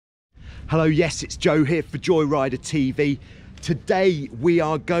Hello, yes, it's Joe here for Joyrider TV. Today we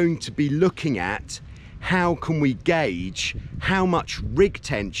are going to be looking at how can we gauge how much rig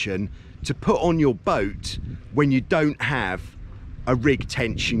tension to put on your boat when you don't have a rig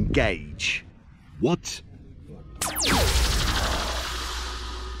tension gauge. What?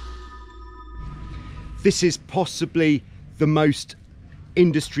 This is possibly the most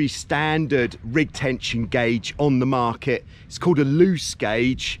industry standard rig tension gauge on the market. It's called a loose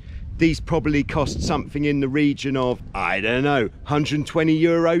gauge. These probably cost something in the region of, I don't know, 120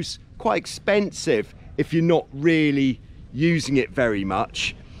 euros. Quite expensive if you're not really using it very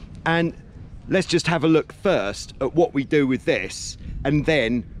much. And let's just have a look first at what we do with this, and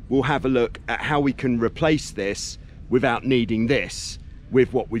then we'll have a look at how we can replace this without needing this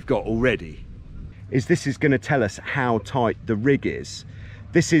with what we've got already. This is going to tell us how tight the rig is.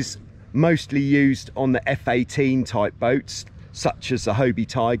 This is mostly used on the F18 type boats, such as the Hobie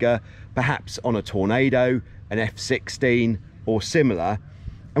Tiger, perhaps on a Tornado, an F16 or similar.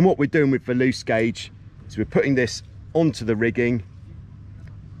 And what we're doing with the loose gauge is we're putting this onto the rigging,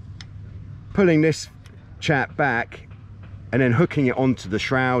 pulling this chap back and then hooking it onto the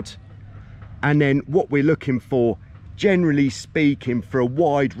shroud. And then what we're looking for, generally speaking, for a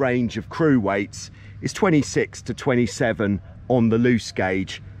wide range of crew weights is 26 to 27 on the loose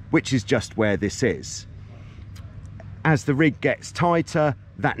gauge, which is just where this is. As the rig gets tighter,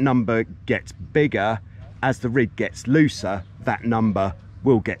 that number gets bigger. As the rig gets looser, that number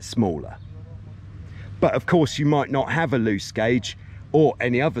will get smaller. But of course, you might not have a loose gauge or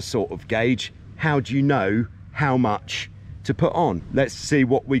any other sort of gauge. How do you know how much to put on? Let's see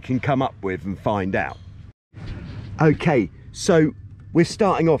what we can come up with and find out. Okay, so we're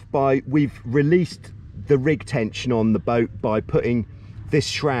starting off by, we've released the rig tension on the boat by putting this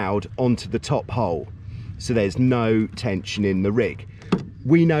shroud onto the top hole, so there's no tension in the rig.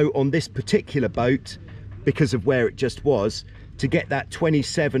 We know on this particular boat, because of where it just was, to get that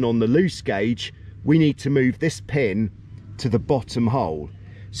 27 on the loose gauge, we need to move this pin to the bottom hole.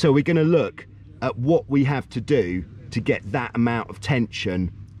 So we're going to look at what we have to do to get that amount of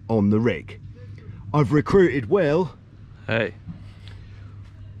tension on the rig. I've recruited Will. Hey.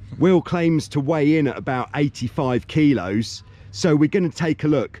 Will claims to weigh in at about 85 kilos. So we're going to take a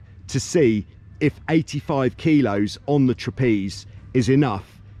look to see if 85 kilos on the trapeze is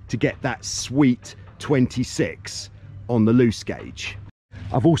enough to get that sweet 26 on the loose gauge.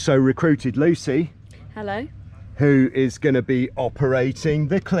 I've also recruited Lucy. Hello. Who is going to be operating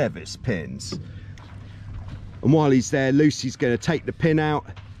the clevis pins. And while he's there, Lucy's going to take the pin out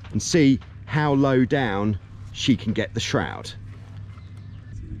and see how low down she can get the shroud.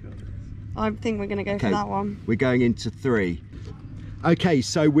 I think we're going to go for that one. We're going into 3. Okay,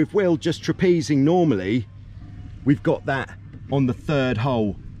 so with Will just trapezing normally, we've got that on the 3rd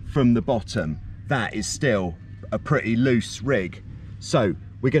hole from the bottom. That is still a pretty loose rig, so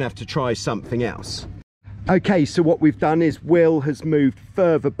we're going to have to try something else. Okay, so what we've done is Will has moved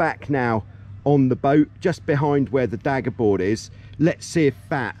further back now on the boat, just behind where the dagger board is. Let's see if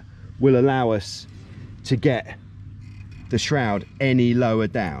that will allow us to get the shroud any lower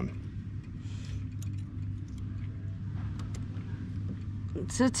down.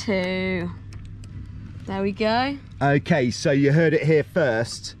 It's a 2. There we go. Okay, so you heard it here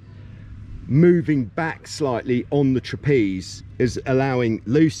first. Moving back slightly on the trapeze is allowing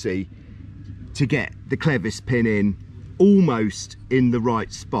Lucy to get the clevis pin in almost in the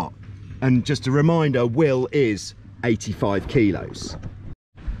right spot. And just a reminder, Will is 85 kilos.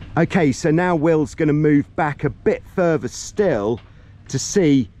 Okay, so now Will's going to move back a bit further still to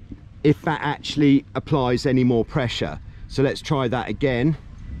see if that actually applies any more pressure. So let's try that again.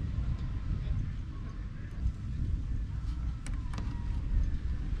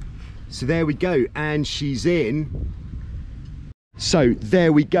 So there we go, and she's in. So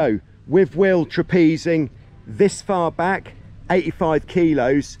there we go, with Will trapezing this far back, 85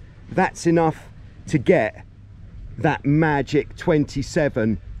 kilos, that's enough to get that magic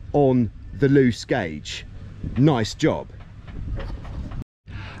 27 on the loose gauge. Nice job.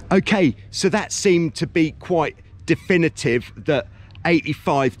 Okay, so that seemed to be quite definitive that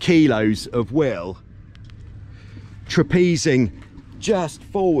 85 kilos of Will trapezing just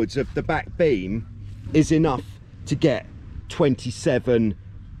forwards of the back beam is enough to get 27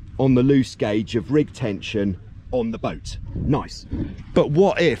 on the loose gauge of rig tension on the boat. Nice. But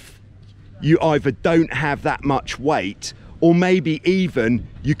what if you either don't have that much weight, or maybe even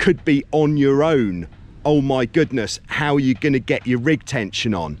you could be on your own? Oh my goodness, how are you going to get your rig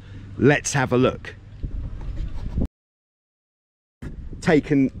tension on? Let's have a look.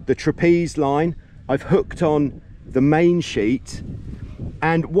 Taken the trapeze line, I've hooked on the main sheet,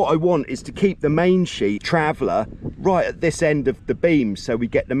 And what I want is to keep the main sheet traveller right at this end of the beam so we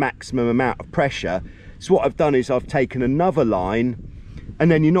get the maximum amount of pressure. So what I've done is I've taken another line, and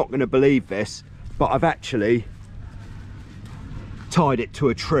then you're not going to believe this, but I've actually tied it to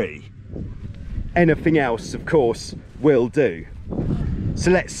a tree. Anything else, of course, will do. So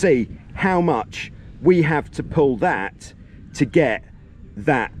let's see how much we have to pull that to get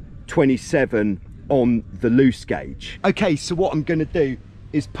that 27 on the loose gauge. Okay, so what I'm going to do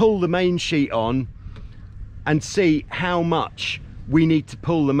is pull the main sheet on and see how much we need to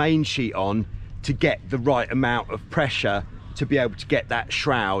pull the main sheet on to get the right amount of pressure to be able to get that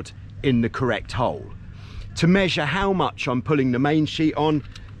shroud in the correct hole. To measure how much I'm pulling the main sheet on,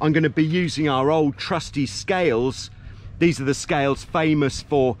 I'm going to be using our old trusty scales. These are the scales famous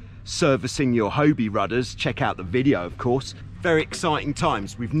for servicing your Hobie rudders. Check out the video, of course. Very exciting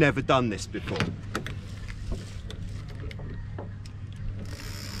times. We've never done this before.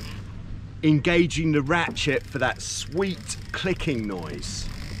 Engaging the ratchet for that sweet clicking noise.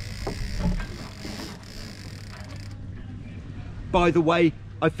 By the way,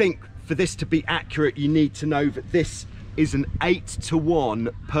 I think for this to be accurate, you need to know that this is an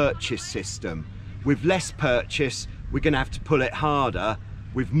 8-to-1 purchase system. With less purchase, we're going to have to pull it harder.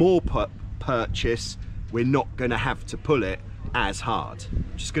 With more purchase, we're not going to have to pull it as hard.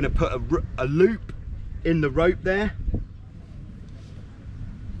 Just going to put a loop in the rope there.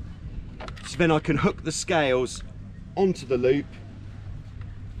 So then I can hook the scales onto the loop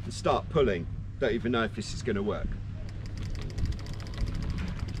and start pulling. Don't even know if this is going to work.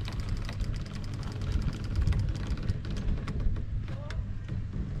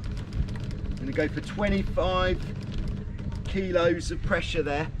 I'm going to go for 25 kilos of pressure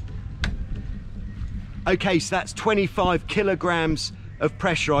there. Okay, so that's 25 kilograms of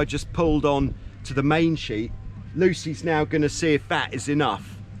pressure I just pulled on to the main sheet. Lucy's now going to see if that is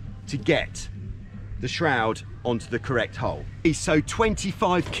enough to get the shroud onto the correct hole. So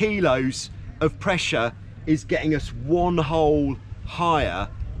 25 kilos of pressure is getting us one hole higher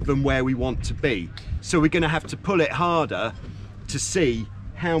than where we want to be. So we're going to have to pull it harder to see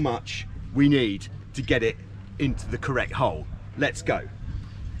how much we need to get it into the correct hole. Let's go.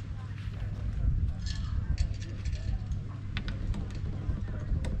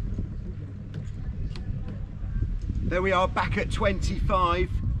 There we are, back at 25.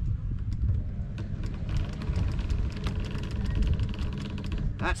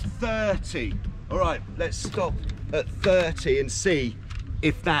 That's 30. All right, let's stop at 30 and see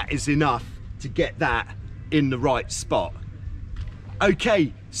if that is enough to get that in the right spot.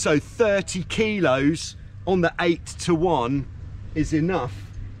 Okay, so 30 kilos on the 8-to-1 is enough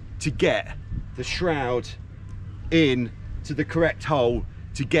to get the shroud in to the correct hole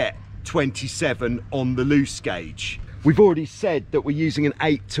to get 27 on the loose gauge. We've already said that we're using an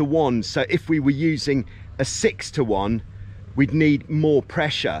 8-to-1, so if we were using a 6-to-1, we'd need more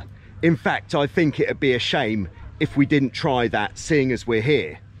pressure. In fact, I think it'd be a shame if we didn't try that, seeing as we're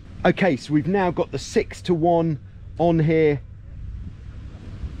here. Okay, so we've now got the 6-to-1 on here.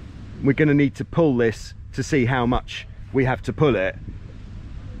 We're going to need to pull this to see how much we have to pull it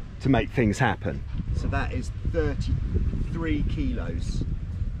to make things happen. So that is 33 kilos.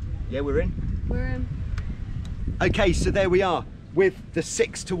 Yeah, we're in? We're in. Okay, so there we are. With the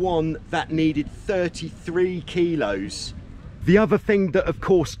 6-to-1, that needed 33 kilos. The other thing that, of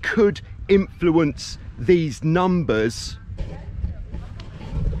course, could influence these numbers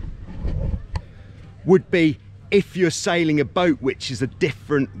would be if you're sailing a boat which is a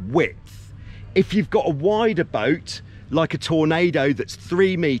different width. If you've got a wider boat, like a Tornado that's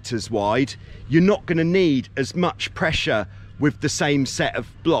 3 meters wide, you're not going to need as much pressure with the same set of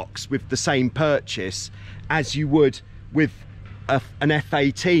blocks, with the same purchase, as you would with an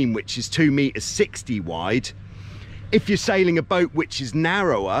F18, which is 2 meters 60 wide. If you're sailing a boat which is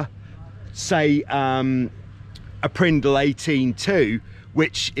narrower, say a Prindle 18-2,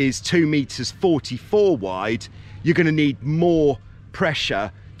 which is 2 meters 44 wide, you're going to need more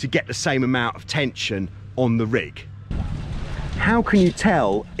pressure to get the same amount of tension on the rig. How can you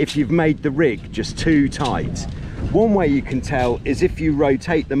tell if you've made the rig just too tight? One way you can tell is if you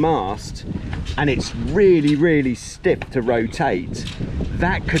rotate the mast and it's really, really stiff to rotate.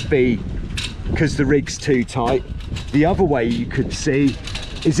 That could be because the rig's too tight. The other way you could see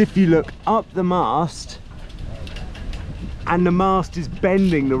is if you look up the mast and the mast is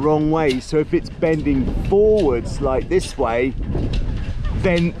bending the wrong way. So if it's bending forwards like this way,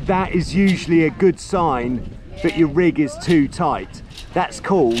 then that is usually a good sign that your rig is too tight. That's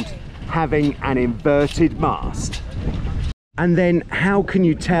called having an inverted mast. And then how can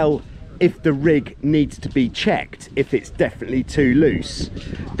you tell if the rig needs to be checked, if it's definitely too loose.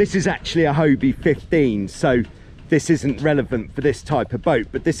 This is actually a Hobie 15, so this isn't relevant for this type of boat,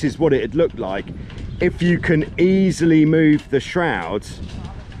 but this is what it'd look like. If you can easily move the shroud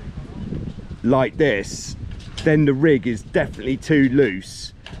like this, then the rig is definitely too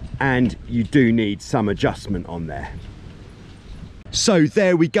loose and you do need some adjustment on there. So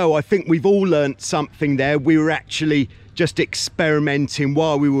there we go. I think we've all learnt something there. We were actually just experimenting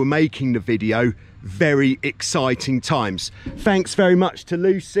while we were making the video. Very exciting times. Thanks very much to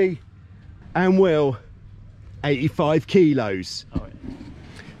Lucy and Will. 85 kilos. Oh, yeah.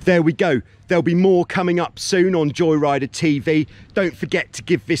 There we go. There'll be more coming up soon on Joyrider TV. Don't forget to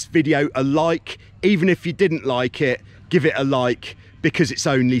give this video a like. Even if you didn't like it, give it a like, because it's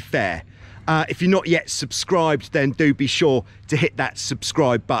only fair. If you're not yet subscribed, then do be sure to hit that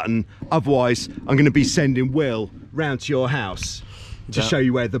subscribe button. Otherwise, I'm going to be sending Will round to your house to show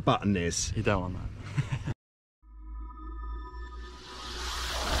you where the button is. You don't want that.